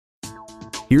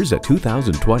Here's a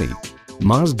 2020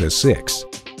 Mazda 6.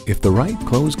 If the right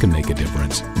clothes can make a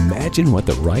difference, imagine what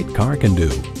the right car can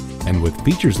do. And with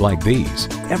features like these,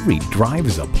 every drive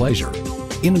is a pleasure.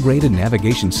 Integrated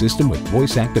navigation system with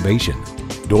voice activation,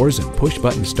 doors and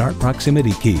push-button start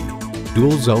proximity key,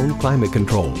 dual zone climate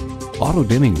control,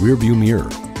 auto-dimming rearview mirror,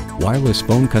 wireless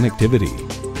phone connectivity,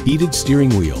 heated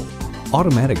steering wheel,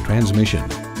 automatic transmission,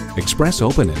 express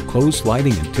open and closed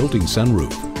sliding and tilting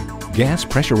sunroof, gas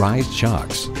pressurized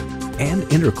shocks, and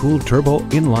intercooled turbo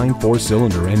inline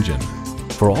 4-cylinder engine.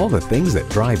 For all the things that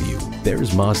drive you,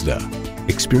 there's Mazda.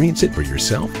 Experience it for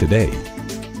yourself today.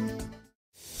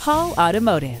 Hall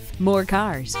Automotive. More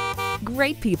cars,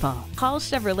 great people. Hall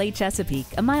Chevrolet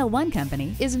Chesapeake, a MileOne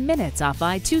company, is minutes off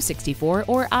I-264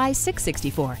 or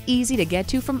I-664. Easy to get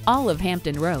to from all of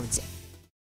Hampton roads